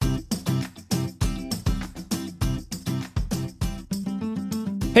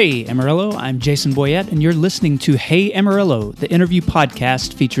Hey Amarillo, I'm Jason Boyette, and you're listening to Hey Amarillo, the interview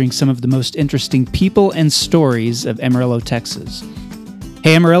podcast featuring some of the most interesting people and stories of Amarillo, Texas.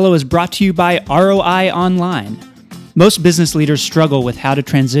 Hey Amarillo is brought to you by ROI Online. Most business leaders struggle with how to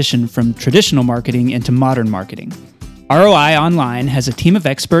transition from traditional marketing into modern marketing. ROI Online has a team of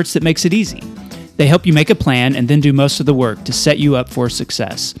experts that makes it easy. They help you make a plan and then do most of the work to set you up for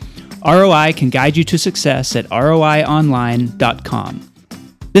success. ROI can guide you to success at roionline.com.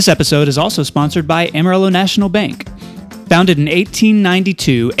 This episode is also sponsored by Amarillo National Bank. Founded in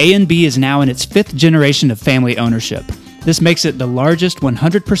 1892, A&B is now in its fifth generation of family ownership. This makes it the largest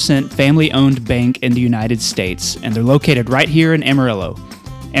 100% family-owned bank in the United States, and they're located right here in Amarillo.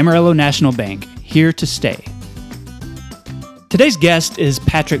 Amarillo National Bank, here to stay. Today's guest is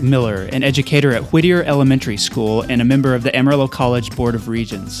Patrick Miller, an educator at Whittier Elementary School and a member of the Amarillo College Board of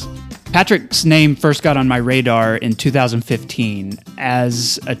Regents. Patrick's name first got on my radar in 2015.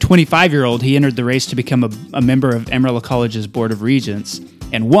 As a 25-year-old, he entered the race to become a member of Amarillo College's Board of Regents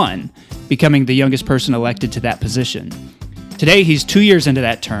and won, becoming the youngest person elected to that position. Today, he's 2 years into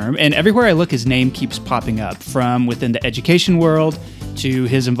that term, and everywhere I look, his name keeps popping up, from within the education world to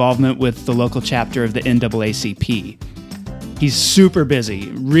his involvement with the local chapter of the NAACP. He's super busy,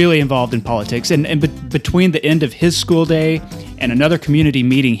 really involved in politics, and between the end of his school day and another community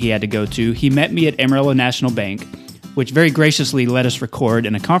meeting he had to go to, he met me at Amarillo National Bank, which very graciously let us record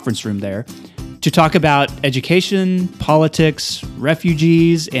in a conference room there, to talk about education, politics,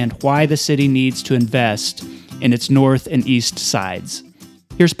 refugees, and why the city needs to invest in its north and east sides.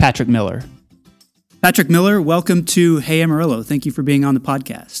 Here's Patrick Miller. Patrick Miller, welcome to Hey Amarillo. Thank you for being on the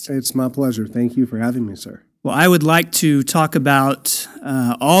podcast. It's my pleasure. Thank you for having me, sir. Well, I would like to talk about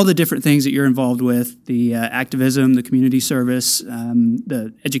all the different things that you're involved with, the activism, the community service,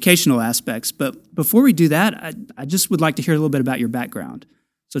 the educational aspects. But before we do that, I just would like to hear a little bit about your background.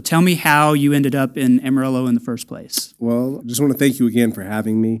 So tell me how you ended up in Amarillo in the first place. Well, I just want to thank you again for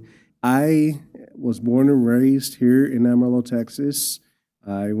having me. I was born and raised here in Amarillo, Texas.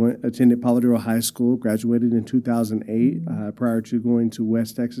 I attended Polidoro High School, graduated in 2008 prior to going to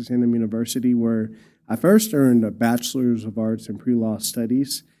West Texas A&M University, where I first earned a Bachelor's of Arts in Pre-Law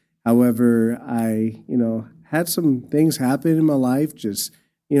Studies. However, I, had some things happen in my life just,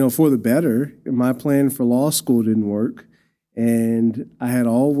 for the better. My plan for law school didn't work, and I had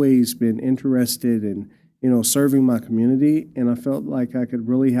always been interested in, serving my community, and I felt like I could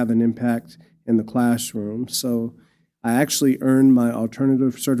really have an impact in the classroom. So I actually earned my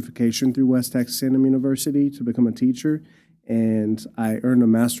alternative certification through West Texas A&M University to become a teacher, and I earned a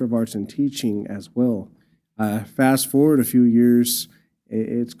Master of Arts in Teaching as well. Fast forward a few years,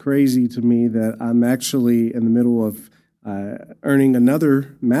 it's crazy to me that I'm actually in the middle of earning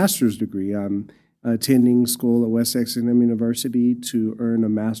another master's degree. I'm attending school at West Texas A&M University to earn a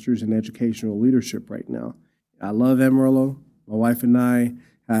master's in educational leadership right now. I love Amarillo. My wife and I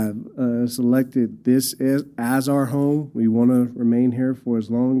have selected this as our home. We want to remain here for as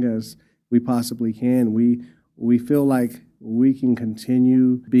long as we possibly can. We feel like we can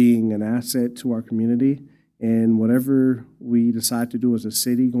continue being an asset to our community, and whatever we decide to do as a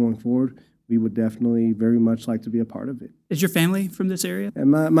city going forward, we would definitely very much like to be a part of it. Is your family from this area? And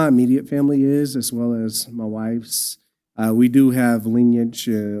my immediate family is, as well as my wife's. We do have lineage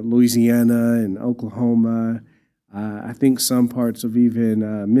in Louisiana and Oklahoma. I think some parts of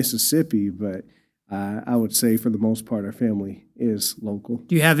even Mississippi, but I would say for the most part, our family is local.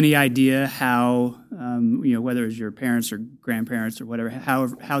 Do you have any idea how, whether it's your parents or grandparents or whatever,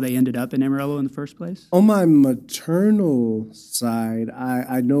 how they ended up in Amarillo in the first place? On my maternal side,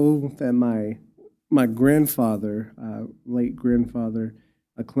 I know that my grandfather, late grandfather,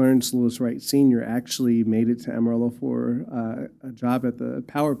 Clarence Lewis Wright Sr., actually made it to Amarillo for a job at the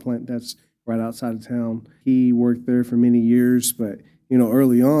power plant that's right outside of town. He worked there for many years, but,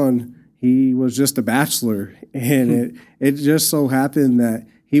 early on, he was just a bachelor, and it just so happened that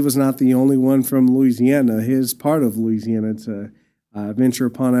he was not the only one from Louisiana, his part of Louisiana, to venture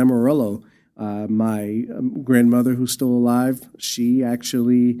upon Amarillo. My grandmother, who's still alive, she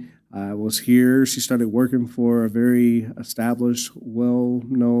actually was here. She started working for a very established,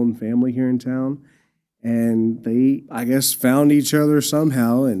 well-known family here in town, and they, I guess, found each other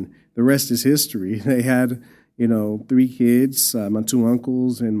somehow, and the rest is history. They had 3 kids, my 2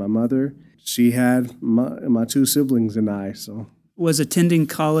 uncles and my mother. She had my 2 siblings and I. So, was attending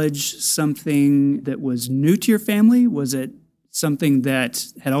college something that was new to your family? Was it something that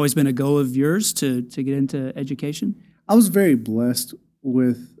had always been a goal of yours to get into education? I was very blessed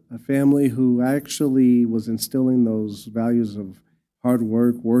with a family who actually was instilling those values of hard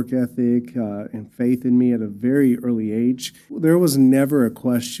work ethic, and faith in me at a very early age. There was never a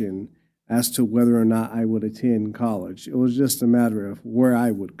question as to whether or not I would attend college. It was just a matter of where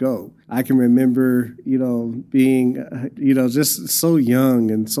I would go. I can remember, being, just so young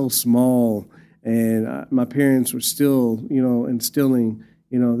and so small, and my parents were still, instilling,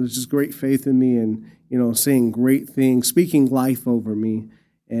 there's just great faith in me and, saying great things, speaking life over me.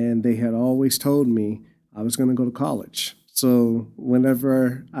 And they had always told me I was going to go to college. So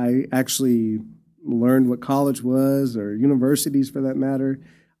whenever I actually learned what college was, or universities for that matter,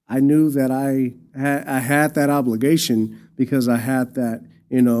 I knew that I had that obligation because I had that,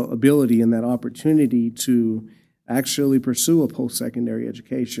 ability and that opportunity to actually pursue a post-secondary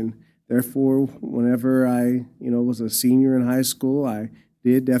education. Therefore, whenever I, was a senior in high school, I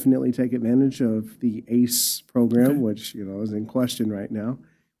did definitely take advantage of the ACE program, which, is in question right now.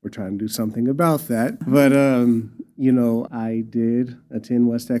 We're trying to do something about that. But, I did attend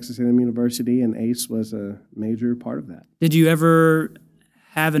West Texas A&M University, and ACE was a major part of that. Did you ever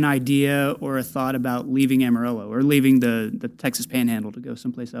have an idea or a thought about leaving Amarillo or leaving the Texas Panhandle to go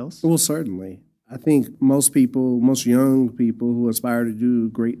someplace else? Well, certainly. I think most young people who aspire to do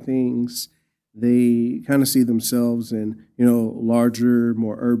great things, they kind of see themselves in, larger,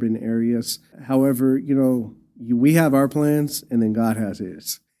 more urban areas. However, we have our plans and then God has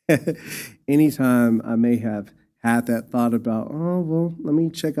his. Anytime I may have had that thought about, oh, well, let me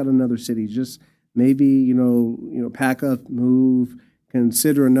check out another city, just maybe, pack up, move,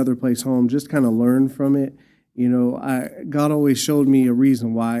 consider another place home, just kind of learn from it. God always showed me a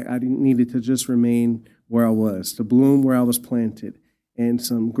reason why I needed to just remain where I was, to bloom where I was planted. And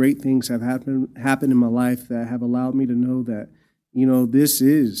some great things have happened in my life that have allowed me to know that, this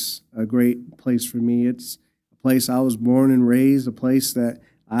is a great place for me. It's a place I was born and raised, a place that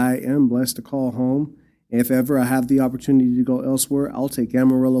I am blessed to call home. If ever I have the opportunity to go elsewhere, I'll take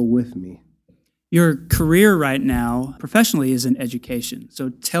Amarillo with me. Your career right now, professionally, is in education. So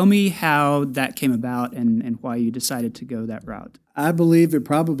tell me how that came about and why you decided to go that route. I believe it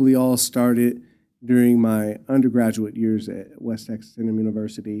probably all started during my undergraduate years at West Texas A&M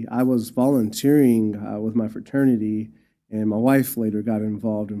University. I was volunteering with my fraternity, and my wife later got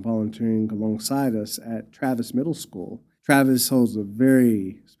involved in volunteering alongside us at Travis Middle School. Travis holds a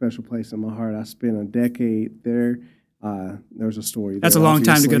very special place in my heart. I spent a decade there. There's a story there. That's a long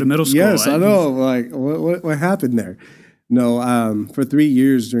obviously. Time to go to middle school. Yes, I know. Like, what happened there? No, for 3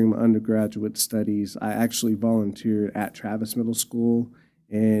 years during my undergraduate studies, I actually volunteered at Travis Middle School.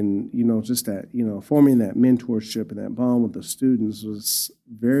 And, just that, forming that mentorship and that bond with the students was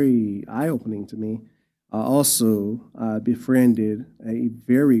very eye-opening to me. I also befriended a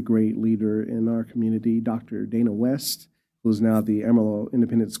very great leader in our community, Dr. Dana West, who's now the Amarillo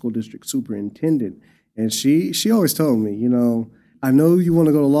Independent School District Superintendent. And she always told me, I know you want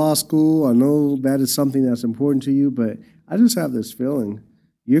to go to law school. I know that is something that's important to you, but I just have this feeling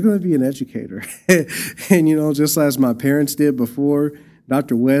you're going to be an educator. And, just as my parents did before,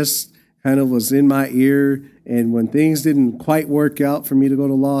 Dr. West kind of was in my ear. And when things didn't quite work out for me to go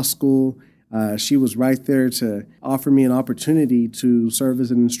to law school, she was right there to offer me an opportunity to serve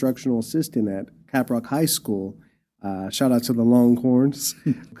as an instructional assistant at Caprock High School. Shout out to the Longhorns.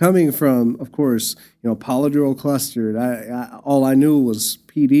 Coming from, of course, Polydoro clustered, all I knew was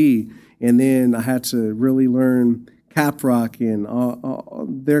PD, and then I had to really learn Caprock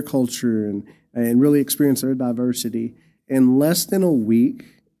and their culture and really experience their diversity. In less than a week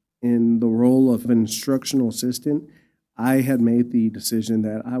in the role of an instructional assistant, I had made the decision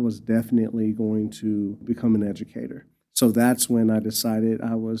that I was definitely going to become an educator. So that's when I decided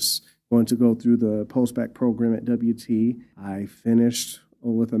I was going to go through the post-bac program at WT. I finished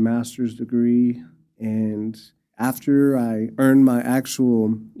with a master's degree, and after I earned my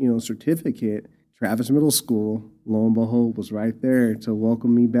actual, certificate, Travis Middle School, lo and behold, was right there to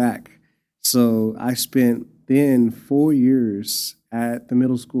welcome me back. So I spent then 4 years at the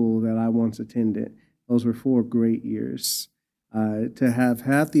middle school that I once attended. Those were 4 great years. To have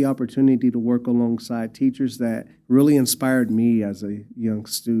had the opportunity to work alongside teachers that really inspired me as a young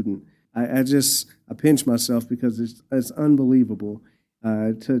student. I pinch myself because it's unbelievable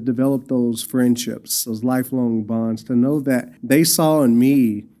to develop those friendships, those lifelong bonds, to know that they saw in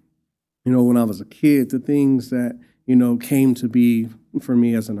me, when I was a kid, the things that, came to be for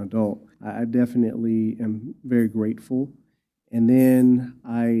me as an adult. I definitely am very grateful. And then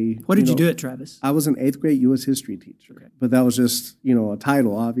What did you do at Travis? I was an 8th grade U.S. history teacher, okay. But that was just, a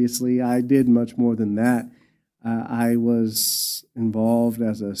title, obviously. I did much more than that. I was involved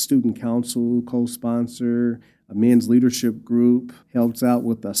as a student council co-sponsor, a men's leadership group, helped out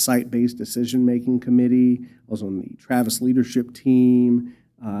with the site-based decision-making committee. I was on the Travis leadership team,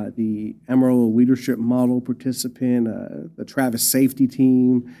 the Amarillo leadership model participant, the Travis safety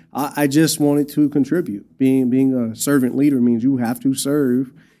team. I just wanted to contribute. Being a servant leader means you have to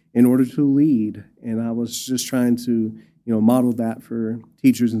serve in order to lead. And I was just trying to, model that for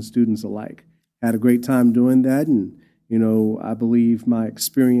teachers and students alike. Had a great time doing that. And, I believe my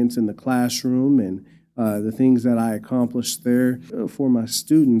experience in the classroom and the things that I accomplished there for my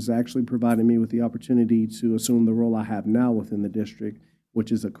students actually provided me with the opportunity to assume the role I have now within the district,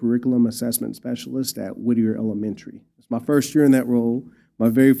 which is a curriculum assessment specialist at Whittier Elementary. It's my first year in that role, my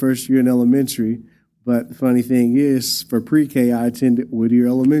very first year in elementary. But the funny thing is, for pre-K, I attended Whittier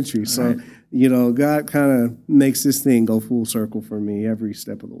Elementary. So, God kind of makes this thing go full circle for me every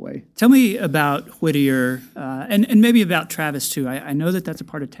step of the way. Tell me about Whittier and maybe about Travis, too. I know that that's a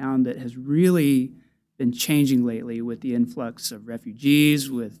part of town that has really been changing lately with the influx of refugees,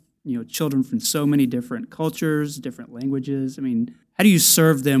 with children from so many different cultures, different languages. I mean, how do you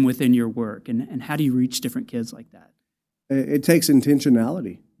serve them within your work, and how do you reach different kids like that? It takes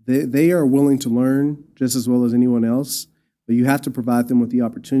intentionality. They are willing to learn just as well as anyone else, but you have to provide them with the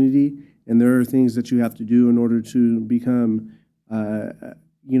opportunity, and there are things that you have to do in order to become,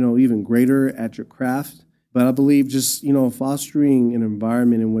 even greater at your craft. But I believe just, fostering an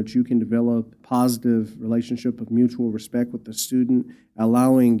environment in which you can develop positive relationship of mutual respect with the student,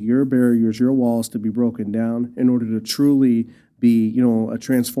 allowing your barriers, your walls to be broken down in order to truly be, a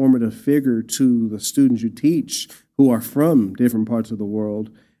transformative figure to the students you teach who are from different parts of the world,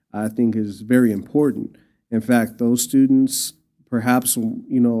 I think is very important. In fact, those students perhaps,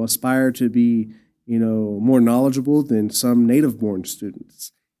 aspire to be, more knowledgeable than some native-born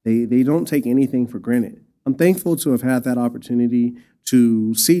students. They don't take anything for granted. I'm thankful to have had that opportunity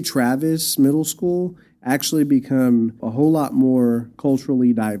to see Travis Middle School actually become a whole lot more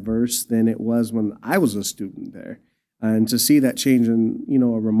culturally diverse than it was when I was a student there. And to see that change in,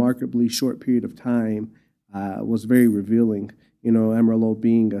 a remarkably short period of time was very revealing. Amarillo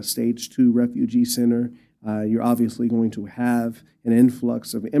being a Stage 2 refugee center, you're obviously going to have an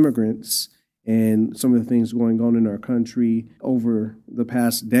influx of immigrants, and some of the things going on in our country over the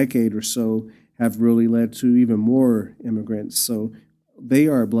past decade or so have really led to even more immigrants. So they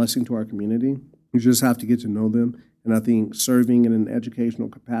are a blessing to our community. You just have to get to know them. And I think serving in an educational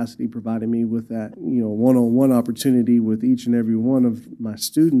capacity provided me with that, one-on-one opportunity with each and every one of my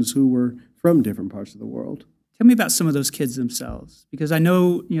students who were from different parts of the world. Tell me about some of those kids themselves, because I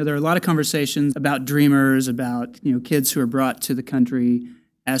know, there are a lot of conversations about dreamers, about, kids who are brought to the country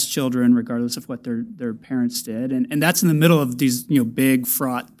as children, regardless of what their parents did. And that's in the middle of these, big,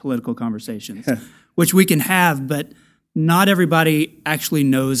 fraught political conversations, which we can have, but not everybody actually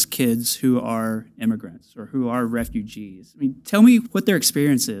knows kids who are immigrants or who are refugees. I mean, tell me what their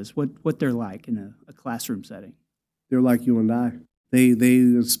experience is, what they're like in a classroom setting. They're like you and I. They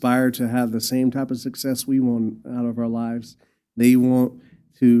aspire to have the same type of success we want out of our lives. They want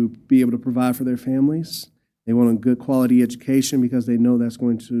to be able to provide for their families. They want a good quality education because they know that's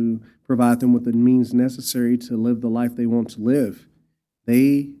going to provide them with the means necessary to live the life they want to live.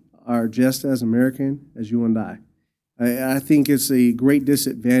 They are just as American as you and I. I think it's a great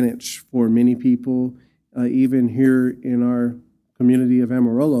disadvantage for many people, even here in our community of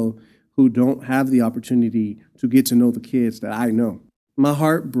Amarillo, who don't have the opportunity to get to know the kids that I know. My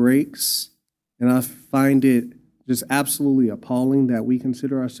heart breaks, and I find it just absolutely appalling that we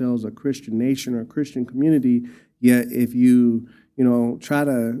consider ourselves a Christian nation or a Christian community, yet if you try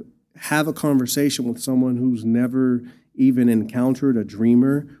to have a conversation with someone who's never even encountered a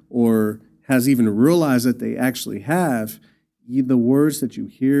dreamer or has even realized that they actually have, the words that you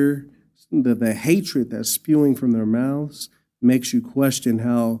hear, the hatred that's spewing from their mouths makes you question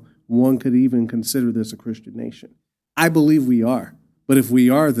how one could even consider this a Christian nation. I believe we are. But if we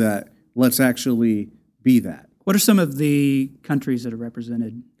are that, let's actually be that. What are some of the countries that are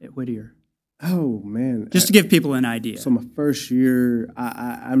represented at Whittier? Oh, man. Just to give people an idea. So my first year,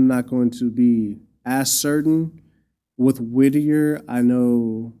 I'm not going to be as certain. With Whittier, I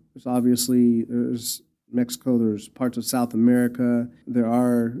know there's Mexico, there's parts of South America. There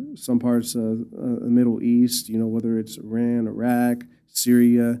are some parts of the Middle East, whether it's Iran, Iraq,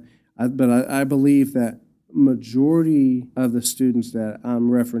 Syria. But I believe that majority of the students that I'm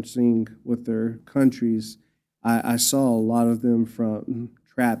referencing with their countries, I saw a lot of them from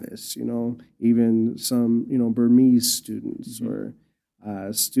Travis, even some, Burmese students or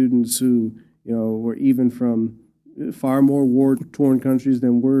students who, were even from far more war-torn countries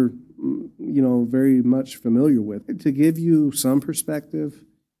than we're, very much familiar with. To give you some perspective,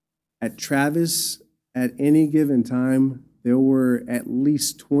 at Travis, At any given time, there were at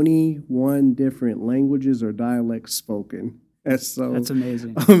least 21 different languages or dialects spoken. So That's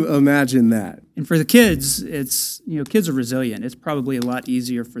amazing. imagine that. And for the kids, it's, kids are resilient. It's probably a lot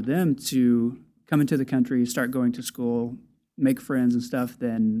easier for them to come into the country, start going to school, make friends and stuff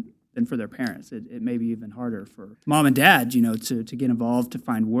than for their parents. It may be even harder for mom and dad, to get involved, to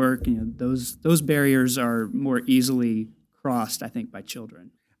find work. Those barriers are more easily crossed, I think, by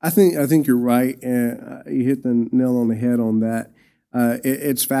children. I think you're right, and you hit the nail on the head on that.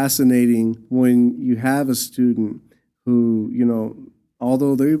 It's fascinating when you have a student who,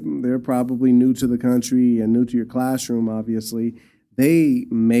 although they're probably new to the country and new to your classroom, obviously, they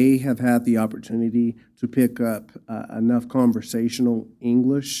may have had the opportunity to pick up enough conversational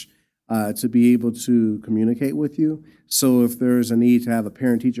English to be able to communicate with you. So if there's a need to have a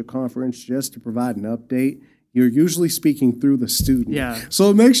parent-teacher conference just to provide an update, you're usually speaking through the student. Yeah. So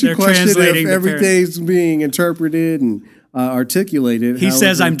it makes you question if everything's parent. Being interpreted and articulated. He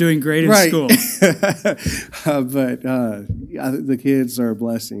says I'm doing great in school. But the kids are a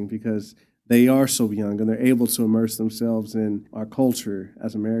blessing because they are so young and they're able to immerse themselves in our culture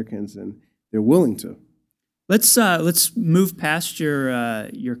as Americans, and they're willing to. Let's move past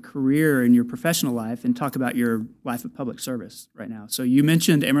your career and your professional life and talk about your life of public service right now. So you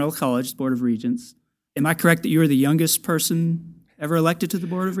mentioned Amarillo College Board of Regents. Am I correct that you are the youngest person ever elected to the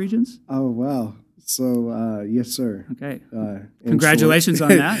Board of Regents? Oh, wow. So, yes, sir. Okay. Congratulations on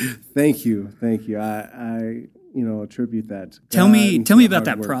that. Thank you. I attribute that to Tell God me about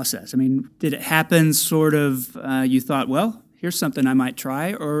that work. process. I mean, did it happen sort of, you thought, well, here's something I might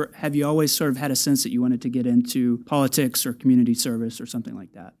try, or have you always sort of had a sense that you wanted to get into politics or community service or something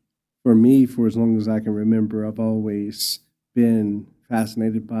like that? For me, for as long as I can remember, I've always been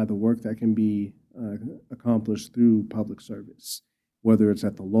fascinated by the work that can be accomplished through public service, whether it's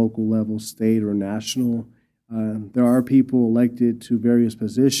at the local level, state, or national. There are people elected to various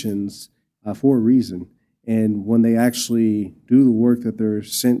positions for a reason. And when they actually do the work that they're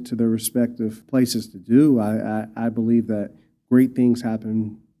sent to their respective places to do, I believe that great things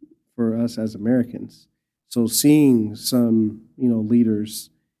happen for us as Americans. So seeing some, leaders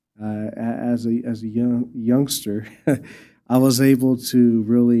as a youngster, I was able to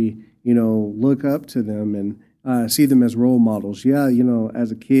really, look up to them and see them as role models. Yeah,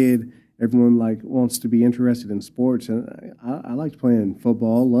 as a kid, everyone wants to be interested in sports, and I liked playing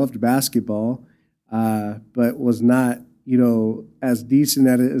football, loved basketball, but was not, as decent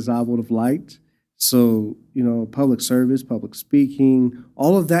at it as I would have liked. So, public service, public speaking,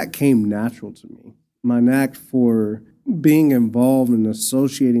 all of that came natural to me. My knack for being involved and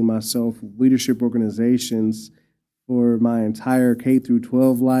associating myself with leadership organizations for my entire K through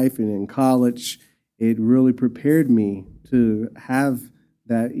 12 life and in college, it really prepared me to have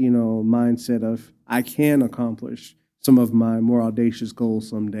that, mindset of I can accomplish some of my more audacious goals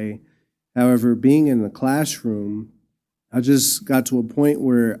someday. However, being in the classroom, I just got to a point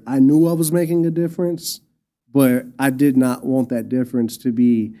where I knew I was making a difference, but I did not want that difference to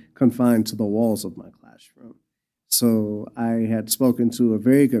be confined to the walls of my classroom. So I had spoken to a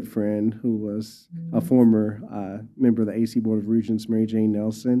very good friend who was a former member of the AC Board of Regents, Mary Jane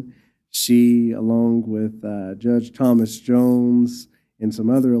Nelson. She, along with Judge Thomas Jones and some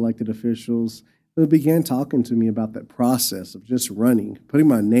other elected officials, began talking to me about that process of just running, putting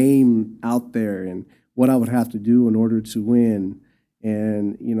my name out there and what I would have to do in order to win.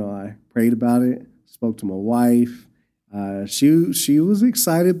 And, I prayed about it, spoke to my wife. She was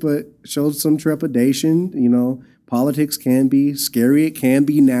excited, but showed some trepidation. Politics can be scary. It can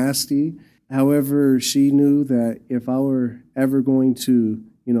be nasty. However, she knew that if I were ever going to,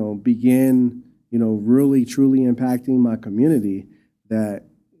 begin, really truly impacting my community, that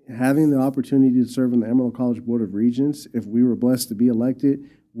having the opportunity to serve in the Amarillo College Board of Regents, if we were blessed to be elected,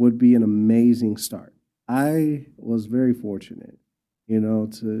 would be an amazing start. I was very fortunate,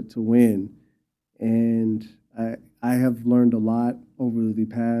 to win. And I have learned a lot over the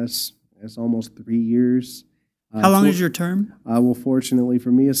past, it's almost 3 years. How long is your term? Well, fortunately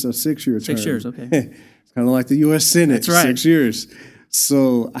for me, it's a 6-year term. 6 years, okay. It's kind of like the U.S. Senate. That's right. 6 years.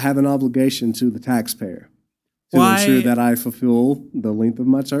 So I have an obligation to the taxpayer to ensure that I fulfill the length of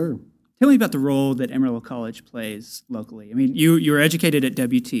my term. Tell me about the role that Amarillo College plays locally. I mean, you were educated at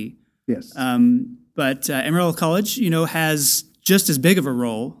WT. Yes. But Amarillo College, has just as big of a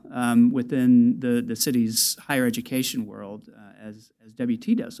role within the city's higher education world as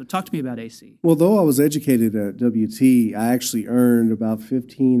WT does. So talk to me about AC. Well, though I was educated at WT, I actually earned about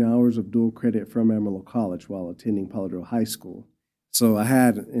 15 hours of dual credit from Amarillo College while attending Palo Duro High School. So I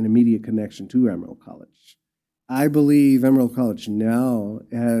had an immediate connection to Amarillo College. I believe Amarillo College now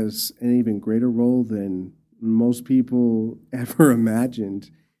has an even greater role than most people ever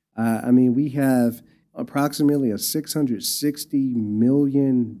imagined. We have approximately a $660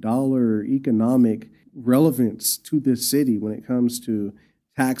 million economic relevance to this city when it comes to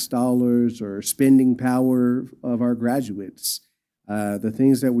tax dollars or spending power of our graduates. The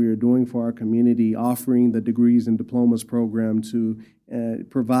things that we are doing for our community, offering the degrees and diplomas program to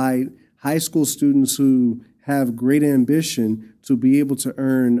provide high school students who have great ambition to be able to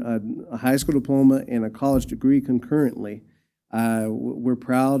earn a high school diploma and a college degree concurrently. We're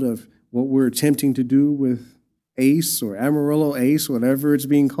proud of what we're attempting to do with ACE or Amarillo ACE, whatever it's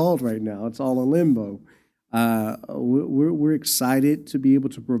being called right now. It's all in limbo. We're excited to be able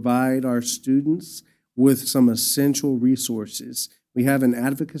to provide our students with some essential resources. We have an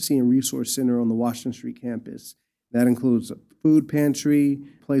advocacy and resource center on the Washington Street campus. That includes a food pantry,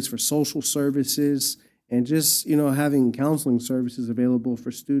 place for social services, and just, having counseling services available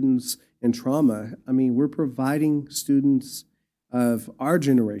for students in trauma. We're providing students of our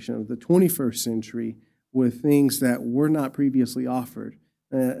generation, of the 21st century, with things that were not previously offered.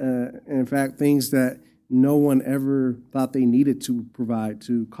 In fact, things that no one ever thought they needed to provide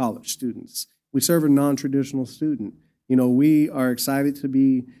to college students. We serve a non-traditional student. We are excited to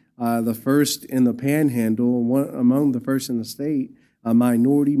be the first in the Panhandle, among the first in the state, a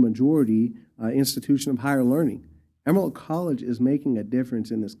minority majority institution of higher learning. Amarillo College is making a difference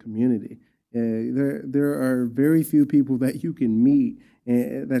in this community. There are very few people that you can meet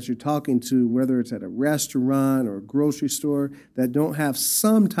that you're talking to, whether it's at a restaurant or a grocery store, that don't have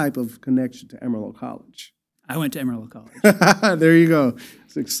some type of connection to Amarillo College. I went to Amarillo College. There you go.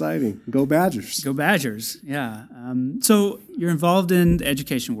 It's exciting. Go Badgers. Go Badgers, yeah. So you're involved in the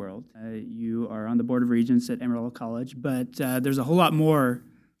education world. You are on the Board of Regents at Amarillo College, but there's a whole lot more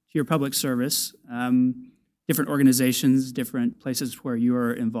to your public service, different organizations, different places where you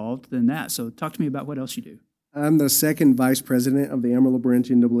are involved than that. So talk to me about what else you do. I'm the second vice president of the Amarillo branch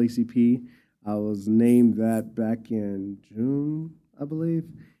NAACP. I was named that back in June, I believe.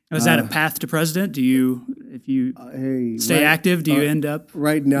 Is that a path to president? Do you, if you stay active, do you end up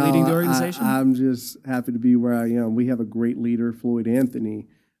right now, leading the organization? I'm just happy to be where I am. We have a great leader, Floyd Anthony,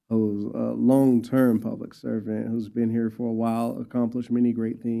 who's a long-term public servant, who's been here for a while, accomplished many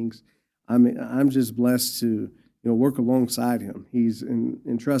great things. I'm just blessed to work alongside him. He's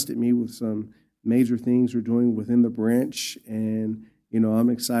entrusted me with some major things we're doing within the branch, and I'm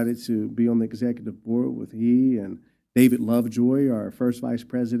excited to be on the executive board with he and David Lovejoy, our first vice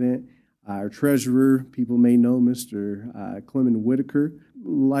president, our treasurer, people may know Mr. Clement Whitaker,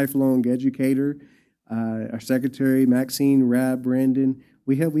 lifelong educator, our secretary, Maxine Rab Brandon.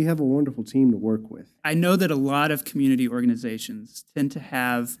 We have a wonderful team to work with. I know that a lot of community organizations tend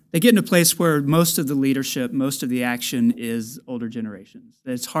to they get in a place where most of the leadership, most of the action is older generations.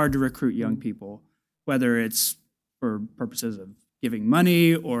 It's hard to recruit young people, whether it's for purposes of giving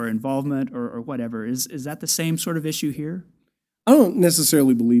money or involvement or whatever. Is that the same sort of issue here? I don't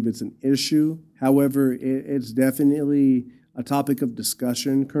necessarily believe it's an issue. However, it's definitely a topic of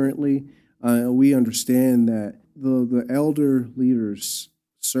discussion currently. We understand that the elder leaders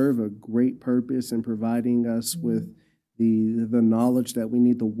serve a great purpose in providing us with the knowledge that we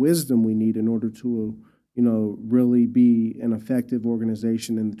need, the wisdom we need in order to really be an effective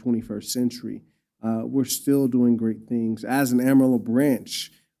organization in the 21st century. We're still doing great things. As an Amarillo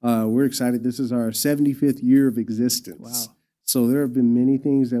branch, we're excited. This is our 75th year of existence. Wow. So there have been many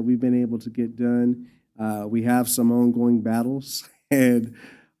things that we've been able to get done. We have some ongoing battles, and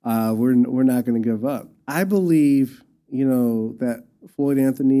we're not going to give up. I believe, that Floyd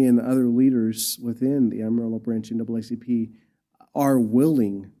Anthony and other leaders within the Amarillo branch NAACP are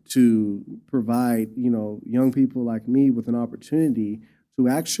willing to provide, young people like me with an opportunity to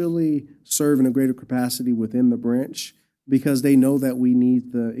actually serve in a greater capacity within the branch, because they know that we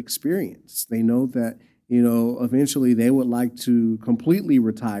need the experience. They know that, eventually they would like to completely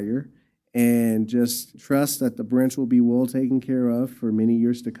retire and just trust that the branch will be well taken care of for many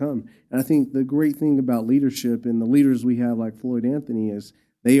years to come. And I think the great thing about leadership and the leaders we have like Floyd Anthony is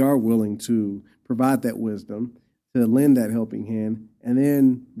they are willing to provide that wisdom, to lend that helping hand, and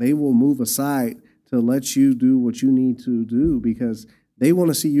then they will move aside to let you do what you need to do because they want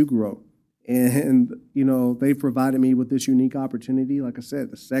to see you grow. And, they've provided me with this unique opportunity. Like I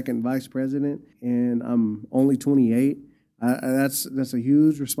said, the second vice president, and I'm only 28. That's a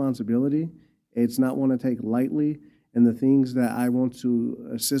huge responsibility. It's not one to take lightly. And the things that I want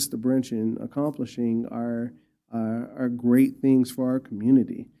to assist the branch in accomplishing are are great things for our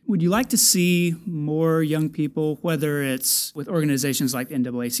community. Would you like to see more young people, whether it's with organizations like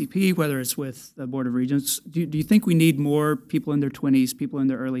NAACP, whether it's with the Board of Regents? Do you think we need more people in their 20s, people in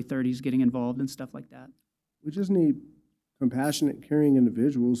their early 30s getting involved in stuff like that? We just need compassionate, caring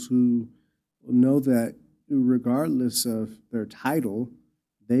individuals who know that regardless of their title,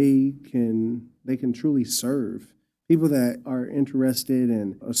 they can truly serve. People that are interested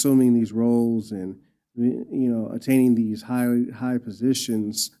in assuming these roles and attaining these high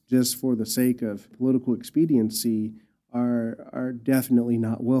positions just for the sake of political expediency are definitely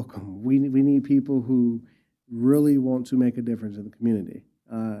not welcome. We need people who really want to make a difference in the community.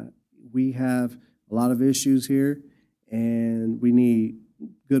 We have a lot of issues here, and we need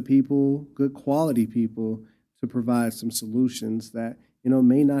good people, good quality people to provide some solutions that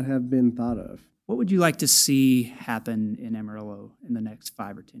may not have been thought of. What would you like to see happen in Amarillo in the next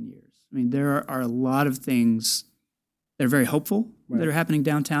 5 or 10 years? I mean, there are a lot of things that are very hopeful that are happening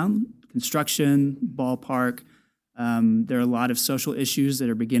downtown. Construction, ballpark. There are a lot of social issues that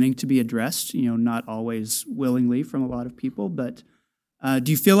are beginning to be addressed, not always willingly from a lot of people. But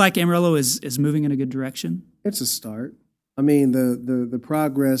do you feel like Amarillo is moving in a good direction? It's a start. I mean, the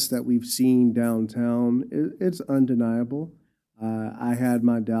progress that we've seen downtown, it's undeniable. I had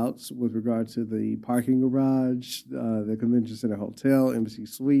my doubts with regard to the parking garage, the Convention Center Hotel, Embassy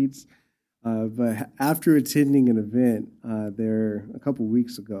Suites. But after attending an event there a couple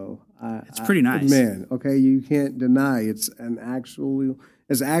weeks ago, it's pretty nice. Man, okay, you can't deny it's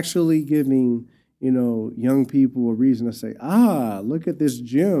actually giving young people a reason to say, look at this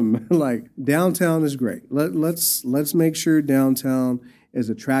gym. Like, downtown is great. Let's make sure downtown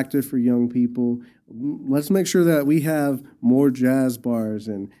is attractive for young people. Let's make sure that we have more jazz bars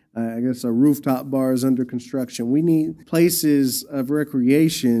and rooftop bars under construction. We need places of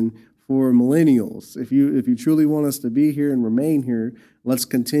recreation for millennials. If you truly want us to be here and remain here, let's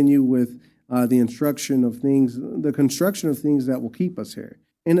continue with the construction of things that will keep us here.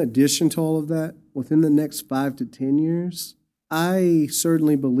 In addition to all of that, within the next 5 to 10 years, I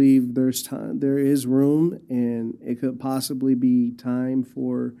certainly believe there is room, and it could possibly be time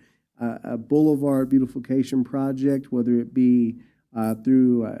for a boulevard beautification project, whether it be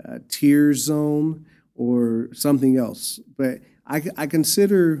through a tier zone or something else. But I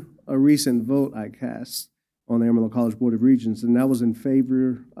consider a recent vote I cast on the Amarillo College Board of Regents, and that was in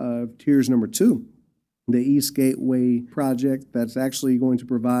favor of tiers number 2. The East Gateway project that's actually going to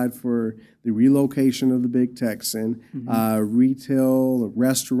provide for the relocation of the Big Texan, retail,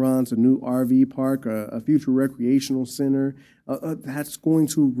 restaurants, a new RV park, a future recreational center. That's going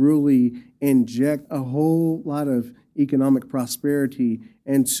to really inject a whole lot of economic prosperity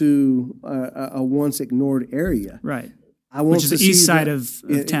into a once ignored area. Right. Which is the east side of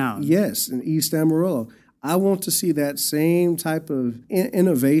town. Yes, in East Amarillo. I want to see that same type of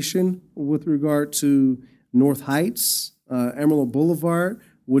innovation with regard to North Heights, Amarillo Boulevard,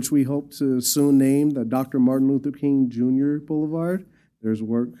 which we hope to soon name the Dr. Martin Luther King Jr. Boulevard. There's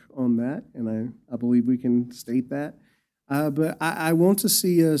work on that, and I believe we can state that. But I want to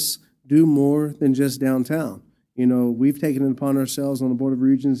see us do more than just downtown. We've taken it upon ourselves on the Board of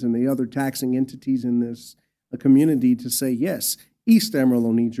Regents and the other taxing entities in this community to say, yes, East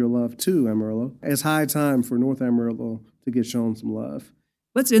Amarillo needs your love too, Amarillo. It's high time for North Amarillo to get shown some love.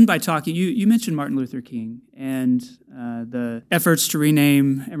 Let's end by talking. You mentioned Martin Luther King and the efforts to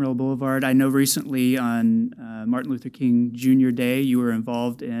rename Amarillo Boulevard. I know recently on Martin Luther King Jr. Day, you were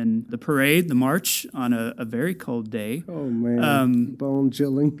involved in the parade, the march on a very cold day. Oh man, bone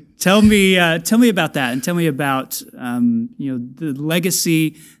chilling. Tell me about that, and tell me about the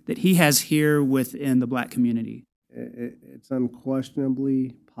legacy that he has here within the Black community. It's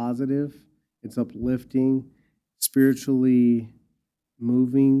unquestionably positive. It's uplifting, spiritually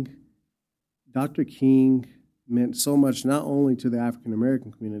moving. Dr. King meant so much not only to the African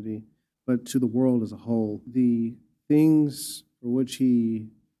American community, but to the world as a whole. The things for which he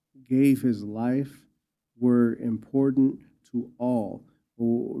gave his life were important to all,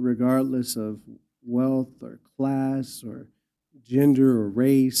 regardless of wealth or class or gender or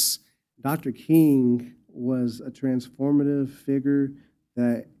race. Dr. King was a transformative figure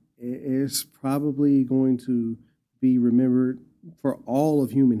that is probably going to be remembered for all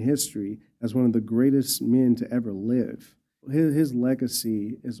of human history as one of the greatest men to ever live. His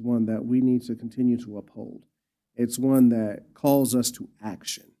legacy is one that we need to continue to uphold. It's one that calls us to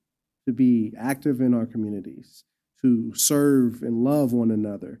action, to be active in our communities, to serve and love one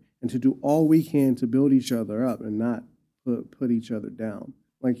another, and to do all we can to build each other up and not put each other down.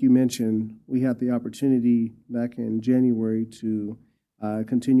 Like you mentioned, we had the opportunity back in January to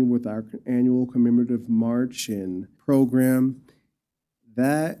continue with our annual commemorative march and program.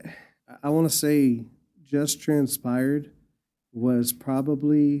 That, I want to say, just transpired was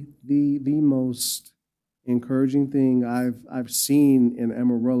probably the most encouraging thing I've seen in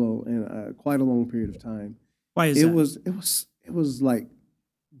Amarillo in quite a long period of time. Why is that? It was like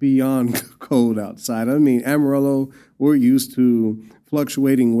beyond cold outside. I mean, Amarillo, we're used to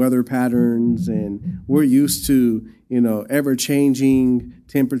fluctuating weather patterns, and we're used to, ever changing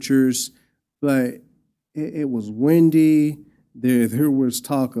temperatures, but it was windy. There was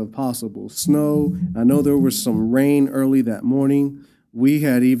talk of possible snow. I know there was some rain early that morning. We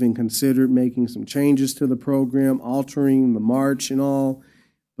had even considered making some changes to the program, altering the march and all.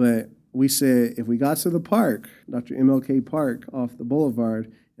 But we said if we got to the park, Dr. MLK Park off the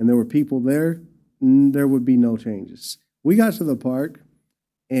boulevard, and there were people there, there would be no changes. We got to the park,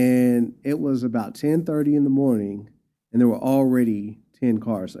 and it was about 10:30 in the morning, and there were already 10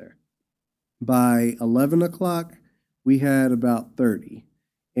 cars there. By 11 o'clock, we had about 30.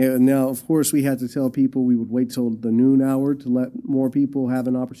 And now, of course, we had to tell people we would wait till the noon hour to let more people have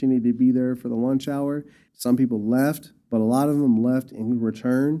an opportunity to be there for the lunch hour. Some people left, but a lot of them left and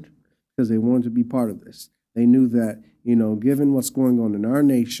returned because they wanted to be part of this. They knew that, given what's going on in our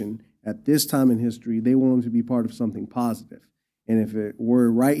nation at this time in history, they wanted to be part of something positive. And if it were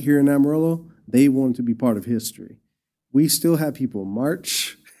right here in Amarillo, they wanted to be part of history. We still have people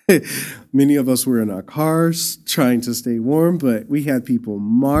march. Many of us were in our cars trying to stay warm, but we had people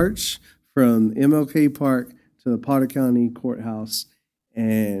march from MLK Park to the Potter County Courthouse,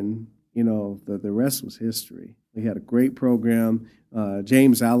 and, the rest was history. We had a great program.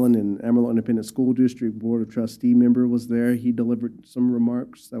 James Allen, an Amarillo Independent School District Board of Trustee member, was there. He delivered some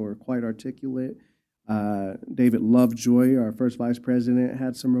remarks that were quite articulate. David Lovejoy, our first vice president,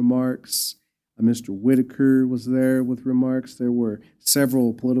 had some remarks. Mr. Whitaker was there with remarks. There were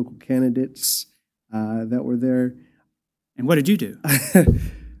several political candidates that were there. And what did you do?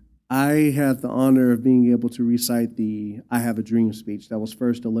 I had the honor of being able to recite the I Have a Dream speech that was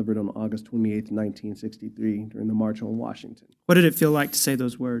first delivered on August 28th, 1963, during the March on Washington. What did it feel like to say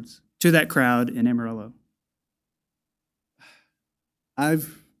those words to that crowd in Amarillo?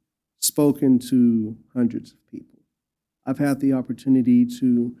 I've spoken to hundreds of people. I've had the opportunity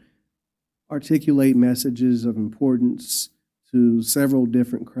to articulate messages of importance to several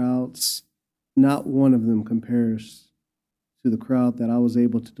different crowds. Not one of them compares to the crowd that I was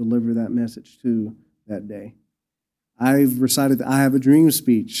able to deliver that message to that day. I've recited the I Have a Dream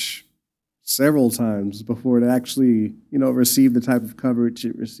speech several times before it actually, received the type of coverage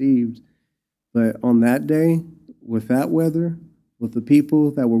it received. But on that day, with that weather, with the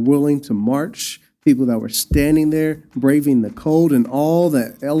people that were willing to march, people that were standing there, braving the cold and all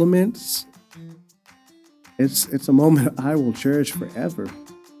the elements, it's a moment I will cherish forever.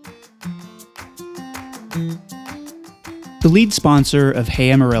 The lead sponsor of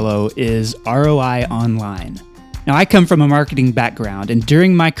Hey Amarillo is ROI Online. Now, I come from a marketing background, and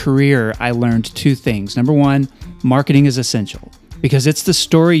during my career, I learned two things. Number one, marketing is essential because it's the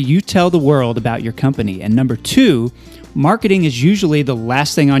story you tell the world about your company. And number two, marketing is usually the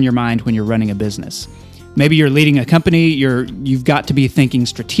last thing on your mind when you're running a business. Maybe you're leading a company, you've got to be thinking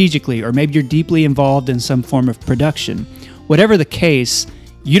strategically, or maybe you're deeply involved in some form of production. Whatever the case,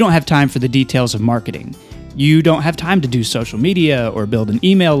 you don't have time for the details of marketing. You don't have time to do social media or build an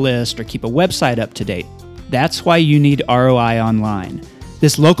email list or keep a website up to date. That's why you need ROI Online.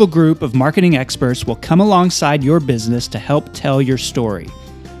 This local group of marketing experts will come alongside your business to help tell your story.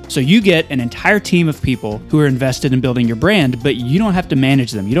 So you get an entire team of people who are invested in building your brand, but you don't have to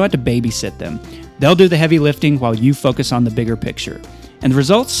manage them. You don't have to babysit them. They'll do the heavy lifting while you focus on the bigger picture. And the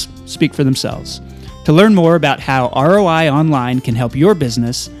results speak for themselves. To learn more about how ROI Online can help your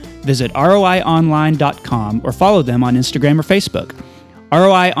business, visit roionline.com or follow them on Instagram or Facebook.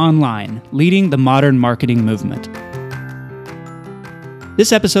 ROI Online, leading the modern marketing movement.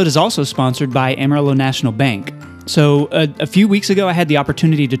 This episode is also sponsored by Amarillo National Bank. So a few weeks ago, I had the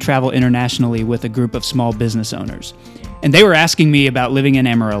opportunity to travel internationally with a group of small business owners. And they were asking me about living in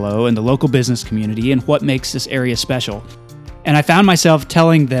Amarillo and the local business community and what makes this area special. And I found myself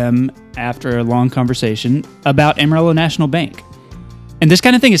telling them, after a long conversation, about Amarillo National Bank. And this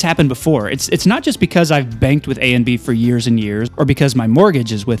kind of thing has happened before. It's not just because I've banked with A&B for years and years, or because my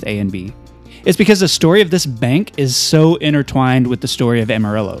mortgage is with A&B. It's because the story of this bank is so intertwined with the story of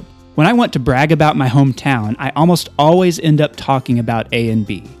Amarillo. When I want to brag about my hometown, I almost always end up talking about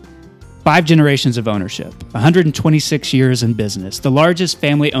A&B. 5 generations of ownership, 126 years in business, the largest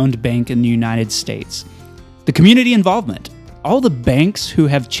family-owned bank in the United States. The community involvement, all the banks who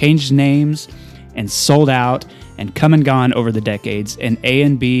have changed names and sold out and come and gone over the decades, and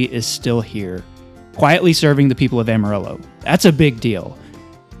A&B is still here, quietly serving the people of Amarillo. That's a big deal.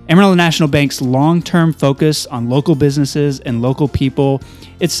 Amarillo National Bank's long-term focus on local businesses and local people,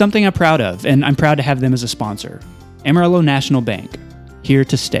 it's something I'm proud of, and I'm proud to have them as a sponsor. Amarillo National Bank, here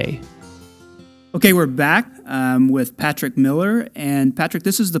to stay. Okay, we're back with Patrick Miller. And Patrick,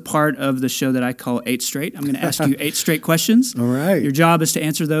 this is the part of the show that I call 8 Straight. I'm going to ask you 8 straight questions. All right. Your job is to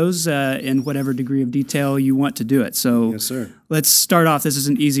answer those in whatever degree of detail you want to do it. So Yes, sir. Let's start off. This is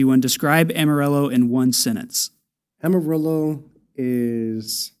an easy one. Describe Amarillo in one sentence. Amarillo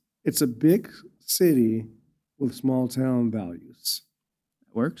it's a big city with small town values.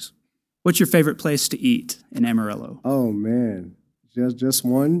 That works. What's your favorite place to eat in Amarillo? Oh, man. Just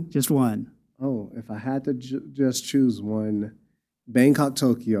one? Just one. Oh, if I had to just choose one, Bangkok,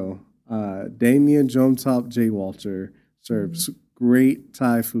 Tokyo, Damien Jomtop J. Walter serves great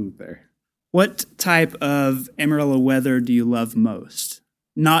Thai food there. What type of Amarillo weather do you love most?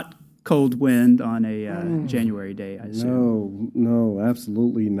 Not cold wind on a January day, I assume. No,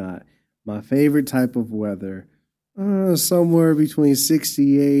 absolutely not. My favorite type of weather, somewhere between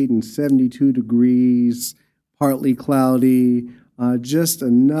 68 and 72 degrees, partly cloudy, just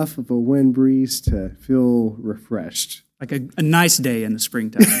enough of a wind breeze to feel refreshed. Like a nice day in the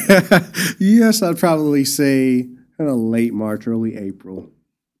springtime. Yes, I'd probably say kind of late March, early April.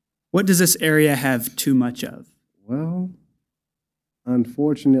 What does this area have too much of? Well,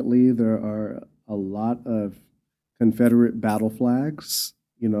 unfortunately, there are a lot of Confederate battle flags.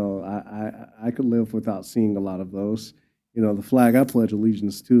 You know, I could live without seeing a lot of those. You know, the flag I pledge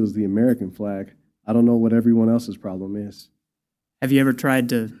allegiance to is the American flag. I don't know what everyone else's problem is. Have you ever tried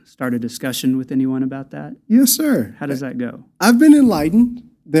to start a discussion with anyone about that? Yes, sir. How does that go? I've been enlightened.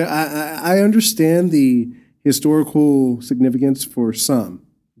 I understand the historical significance for some,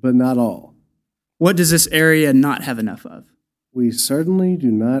 but not all. What does this area not have enough of? We certainly do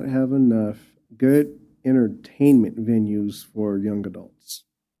not have enough good entertainment venues for young adults.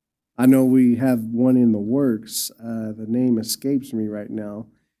 I know we have one in the works. The name escapes me right now.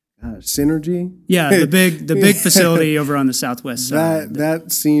 Synergy? Yeah, the big facility over on the southwest side.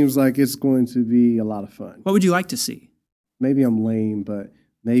 That seems like it's going to be a lot of fun. What would you like to see? Maybe I'm lame, but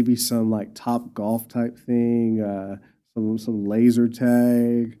maybe some like Top Golf type thing, some laser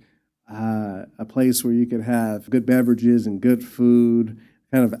tag, a place where you could have good beverages and good food,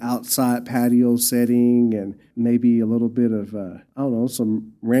 kind of outside patio setting, and maybe a little bit of,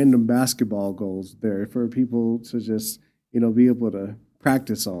 some random basketball goals there for people to just, be able to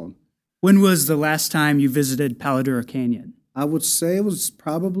practice on. When was the last time you visited Palo Duro Canyon? I would say it was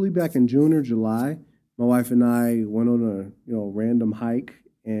probably back in June or July. My wife and I went on a random hike,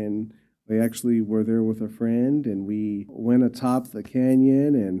 and we actually were there with a friend, and we went atop the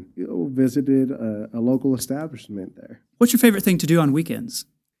canyon and visited a local establishment there. What's your favorite thing to do on weekends?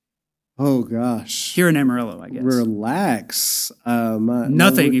 Oh, gosh. Here in Amarillo, I guess. Relax.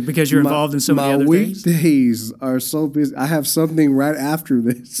 Nothing, because you're involved in so many other things? My weekdays are so busy. I have something right after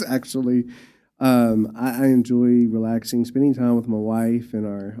this, actually. I enjoy relaxing, spending time with my wife and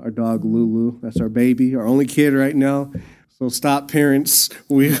our dog, Lulu. That's our baby, our only kid right now. So stop, parents.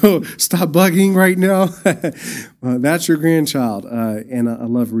 We'll stop bugging right now. That's your grandchild. And I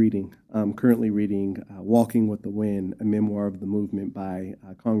love reading. I'm currently reading Walking with the Wind, a memoir of the movement by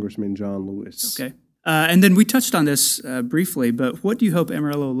Congressman John Lewis. Okay. And then we touched on this briefly, but what do you hope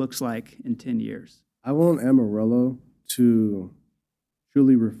Amarillo looks like in 10 years? I want Amarillo to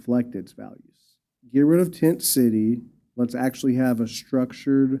truly reflect its values. Get rid of Tent City. Let's actually have a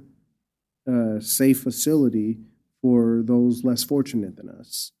structured, safe facility for those less fortunate than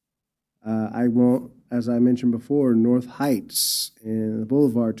us. I want, as I mentioned before, North Heights and the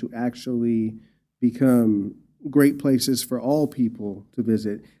Boulevard to actually become great places for all people to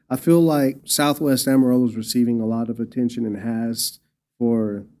visit. I feel like Southwest Amarillo is receiving a lot of attention and has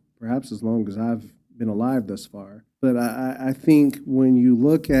for perhaps as long as I've been alive thus far. But I think when you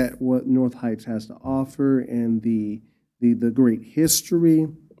look at what North Heights has to offer and the great history,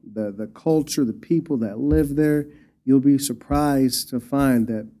 the culture, the people that live there, you'll be surprised to find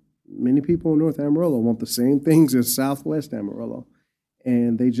that many people in North Amarillo want the same things as Southwest Amarillo.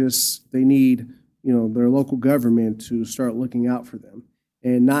 And they need, their local government to start looking out for them.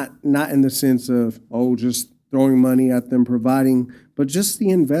 And not in the sense of, just throwing money at them, providing, but just the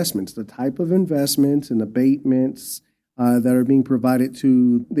investments, the type of investments and abatements that are being provided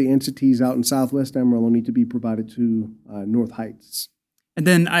to the entities out in Southwest Amarillo need to be provided to North Heights. And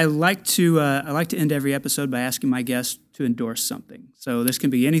then I like to end every episode by asking my guests to endorse something. So this can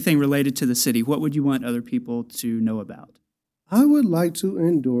be anything related to the city. What would you want other people to know about? I would like to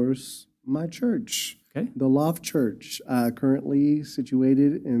endorse my church. Okay. The Loft Church, currently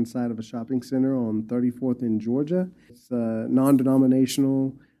situated inside of a shopping center on 34th in Georgia. It's a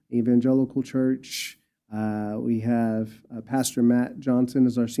non-denominational evangelical church. We have Pastor Matt Johnson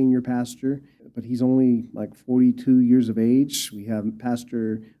as our senior pastor, but he's only like 42 years of age. We have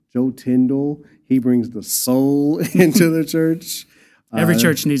Pastor Joe Tyndall. He brings the soul into the church. Every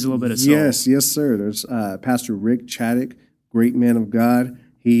church needs a little bit of soul. Yes, sir. There's Pastor Rick Chaddick, great man of God.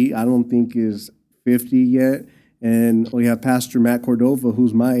 He, I don't think, is 50 yet. And we have Pastor Matt Cordova,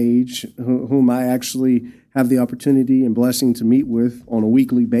 who's my age, whom I actually have the opportunity and blessing to meet with on a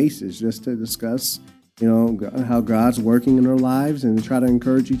weekly basis just to discuss, how God's working in our lives and try to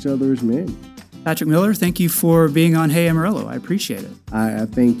encourage each other as men. Patrick Miller, thank you for being on Hey Amarillo. I appreciate it. I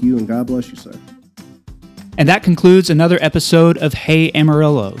thank you, and God bless you, sir. And that concludes another episode of Hey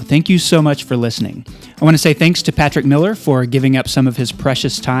Amarillo. Thank you so much for listening. I want to say thanks to Patrick Miller for giving up some of his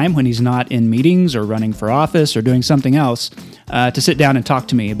precious time when he's not in meetings or running for office or doing something else to sit down and talk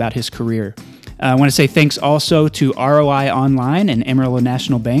to me about his career. I want to say thanks also to ROI Online and Amarillo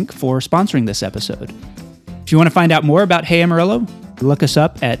National Bank for sponsoring this episode. If you want to find out more about Hey Amarillo, look us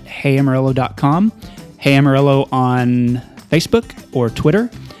up at heyamarillo.com, Hey Amarillo on Facebook or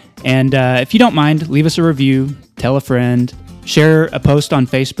Twitter. And if you don't mind, leave us a review, tell a friend, share a post on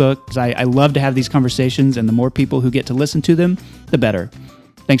Facebook. I love to have these conversations, and the more people who get to listen to them, the better.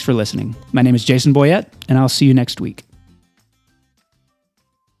 Thanks for listening. My name is Jason Boyette, and I'll see you next week.